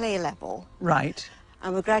down to clay level. Right.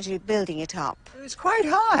 And we're gradually building it up. It's quite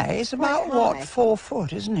high. It's about, what, 4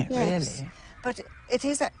 foot, isn't it, yes. really? But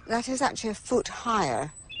that is actually a foot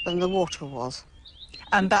higher than the water was.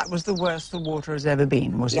 And that was the worst the water has ever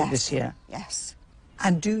been, was it, this year? Yes.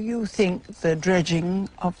 And do you think the dredging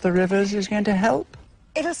of the rivers is going to help?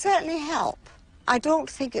 It'll certainly help. I don't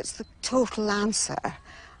think it's the total answer.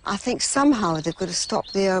 I think somehow they've got to stop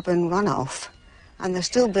the urban runoff. And they're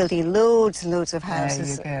still building loads and loads of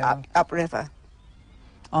houses upriver.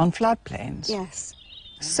 On floodplains? Yes.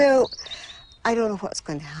 So, I don't know what's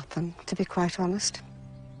going to happen, to be quite honest.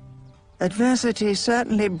 Adversity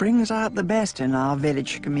certainly brings out the best in our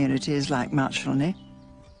village communities like Matchelney.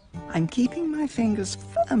 I'm keeping my fingers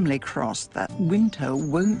firmly crossed that winter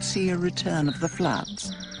won't see a return of the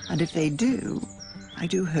floods. And if they do, I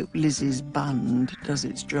do hope Lizzie's bund does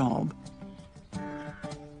its job.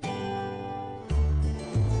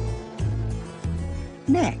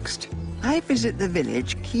 Next, I visit the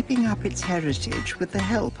village keeping up its heritage with the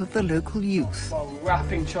help of the local youth. Well,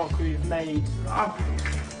 wrapping chocolate we've made.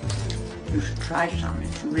 You should try some,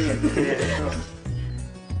 it's really good.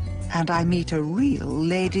 And I meet a real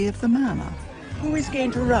lady of the manor. Who is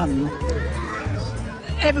going to run?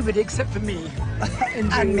 Everybody except for me.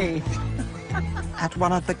 And me. At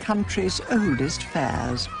one of the country's oldest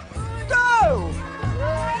fairs. Go!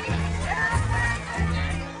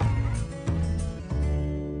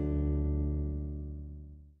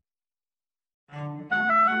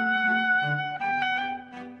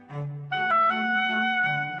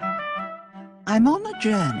 I'm on a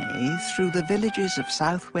journey through the villages of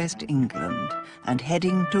southwest England and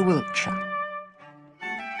heading to Wiltshire.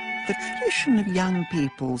 The tradition of young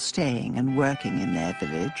people staying and working in their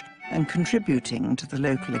village and contributing to the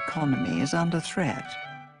local economy is under threat.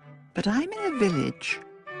 But I'm in a village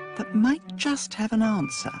that might just have an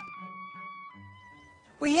answer.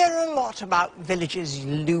 We hear a lot about villages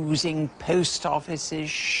losing post offices,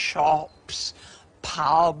 shops,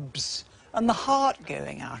 pubs, and the heart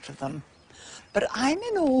going out of them. But I'm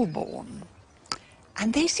in Albourne,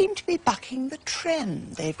 and they seem to be bucking the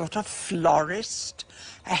trend. They've got a florist,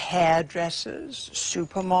 a hairdresser's,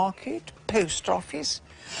 supermarket, post office.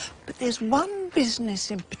 But there's one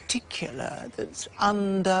business in particular that's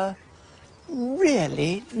under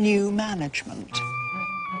really new management.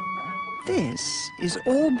 This is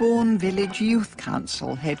Albourne Village Youth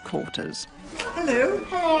Council headquarters. Hello.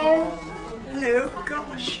 Hello. Hello.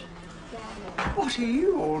 Gosh. What are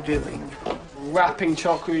you all doing? Wrapping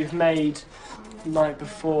chocolate we've made the night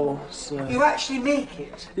before, so... You actually make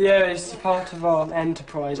it? Yeah, it's part of our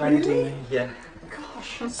enterprise. Really? Yeah.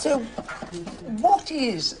 Gosh. So, what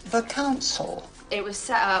is the council? It was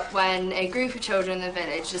set up when a group of children in the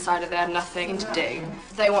village decided they had nothing to do.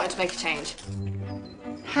 They wanted to make a change.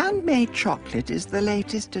 Handmade chocolate is the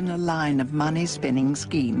latest in a line of money-spinning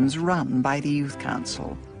schemes run by the Youth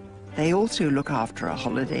Council. They also look after a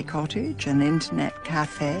holiday cottage, an internet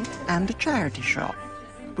cafe, and a charity shop,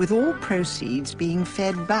 with all proceeds being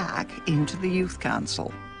fed back into the Youth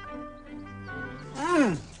Council.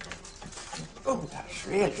 Oh, that's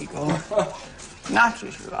really good. That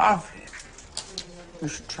is lovely. You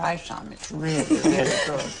should try some. It's really, really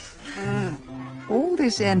good. All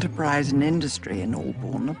this enterprise and industry in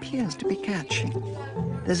Albourne appears to be catching.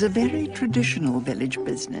 There's a very traditional village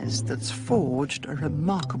business that's forged a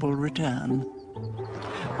remarkable return.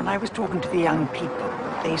 When I was talking to the young people,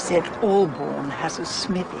 they said Albourne has a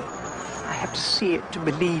smithy. I have to see it to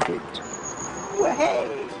believe it.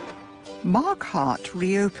 Way! Mark Hart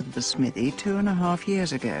reopened the smithy 2.5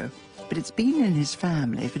 years ago, but it's been in his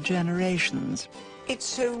family for generations. It's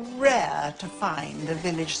so rare to find a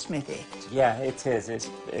village smithy. Yeah, it is.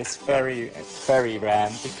 It's very rare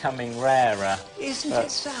and becoming rarer. Isn't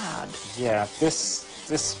it sad? Yeah, this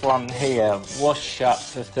one here was shut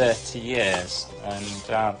for 30 years, and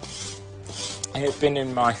it had been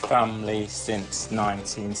in my family since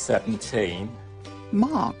 1917.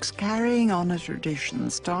 Mark's carrying on a tradition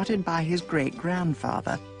started by his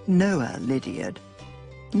great-grandfather, Noah Lydiard.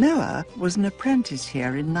 Noah was an apprentice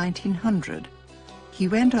here in 1900. He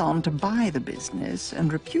went on to buy the business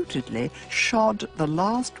and reputedly shod the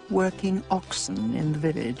last working oxen in the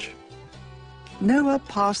village. Noah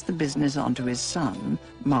passed the business on to his son,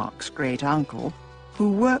 Mark's great-uncle,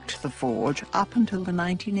 who worked the forge up until the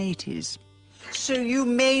 1980s. So you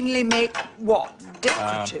mainly make what?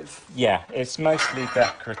 Decorative? Yeah, it's mostly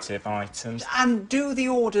decorative items. And do the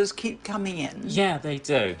orders keep coming in? Yeah, they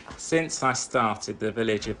do. Since I started, the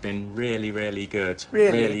village have been really, really good.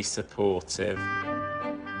 Really supportive.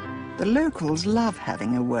 The locals love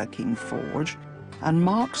having a working forge, and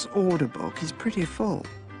Mark's order book is pretty full.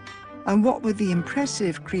 And what with the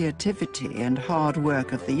impressive creativity and hard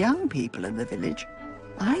work of the young people in the village,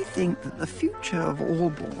 I think that the future of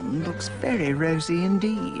Albourne looks very rosy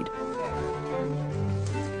indeed.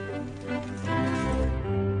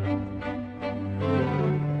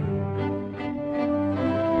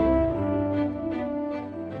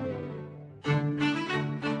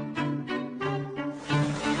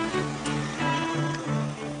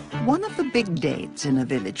 One of the big dates in a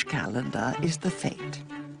village calendar is the fete.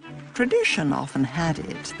 Tradition often had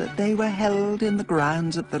it that they were held in the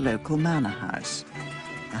grounds of the local manor house.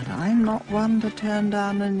 And I'm not one to turn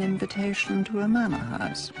down an invitation to a manor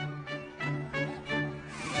house.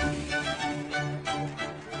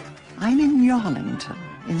 I'm in Yarlington,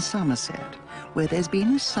 in Somerset, where there's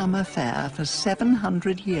been a summer fair for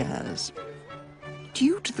 700 years.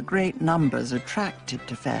 Due to the great numbers attracted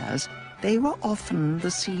to fairs, they were often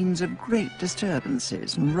the scenes of great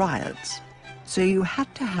disturbances and riots, so you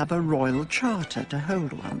had to have a royal charter to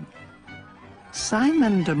hold one.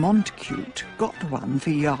 Simon de Montacute got one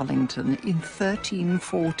for Yarlington in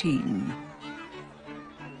 1314.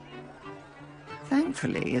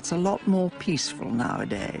 Thankfully, it's a lot more peaceful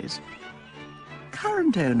nowadays.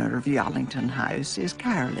 Current owner of Yarlington House is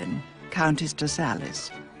Caroline, Countess de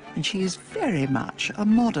Salis, and she is very much a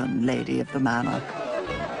modern lady of the manor.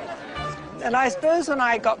 And I suppose when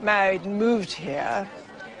I got married and moved here,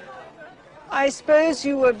 I suppose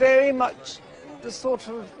you were very much the sort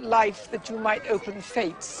of life that you might open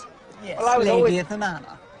fates. Yes, well, I was lady of the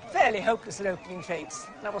manor. Fairly hopeless at opening fates.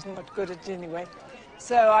 I wasn't much good at it anyway.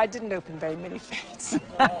 So I didn't open very many fates.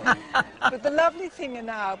 But the lovely thing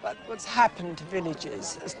now about what's happened to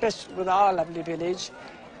villages, especially with our lovely village,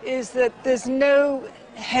 is that there's no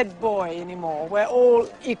head boy anymore. We're all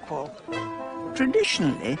equal.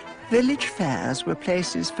 Traditionally, village fairs were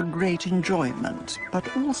places for great enjoyment,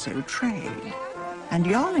 but also trade. And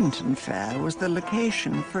Yarlington Fair was the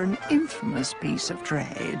location for an infamous piece of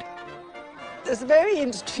trade. There's a very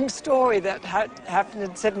interesting story that happened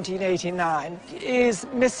in 1789. Is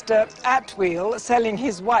Mr. Atwheel selling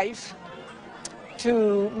his wife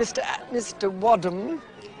to Mr. Wadham,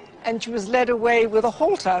 and she was led away with a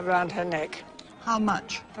halter around her neck. How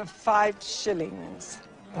much? For 5 shillings.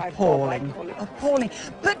 Appalling. Appalling.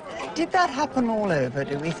 But did that happen all over,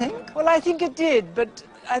 do we think? Well, I think it did, but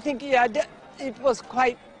I think, yeah, it was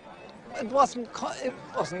quite... It wasn't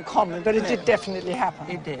common, but it did definitely happen.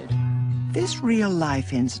 It did. This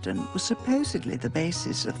real-life incident was supposedly the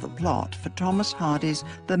basis of the plot for Thomas Hardy's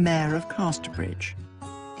The Mayor of Casterbridge.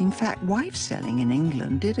 In fact, wife-selling in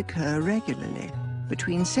England did occur regularly.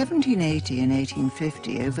 Between 1780 and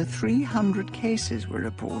 1850, over 300 cases were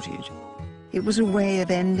reported. It was a way of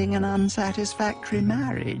ending an unsatisfactory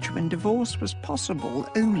marriage when divorce was possible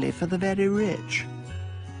only for the very rich.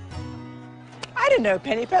 I don't know,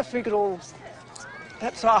 Penny, perhaps we could all...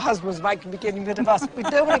 Perhaps our husbands might be getting rid of us. We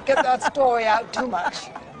don't want to get that story out too much.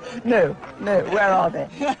 No, where are they?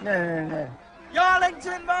 No.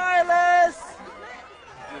 Yarlington Wireless!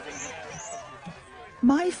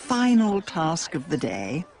 My final task of the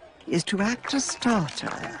day is to act as starter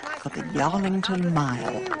for the Yarlington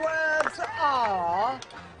Mile. Words are...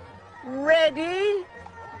 Ready,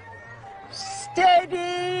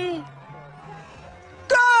 Steady!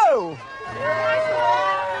 Go!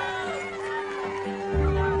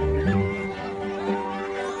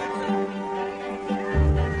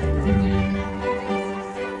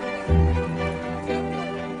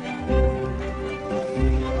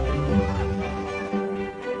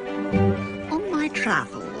 On my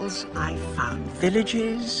travels, I've found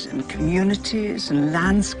villages and communities and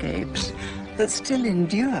landscapes that still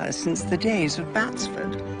endure since the days of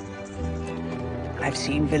Batsford. I've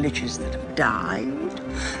seen villages that have died,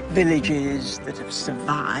 villages that have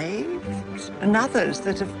survived, and others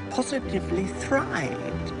that have positively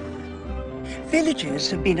thrived.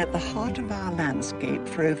 Villages have been at the heart of our landscape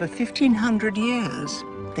for over 1,500 years.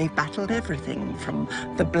 They've battled everything from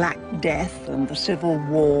the Black Death and the Civil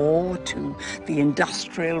War to the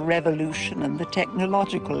Industrial Revolution and the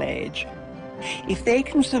technological age. If they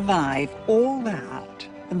can survive all that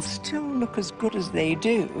and still look as good as they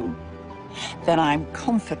do, then I'm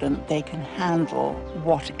confident they can handle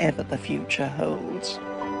whatever the future holds.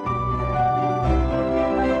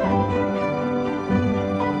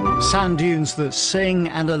 Sand dunes that sing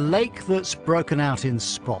and a lake that's broken out in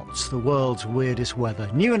spots. The world's weirdest weather.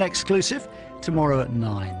 New and exclusive tomorrow at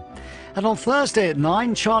 9. And on Thursday at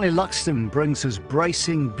 9, Charlie Luxton brings us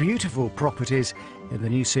bracing, beautiful properties in the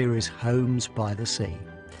new series Homes by the Sea.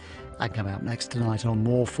 And come out next tonight on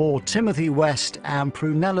More 4, Timothy West and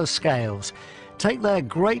Prunella Scales take their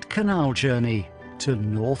great canal journey to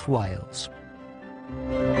North Wales.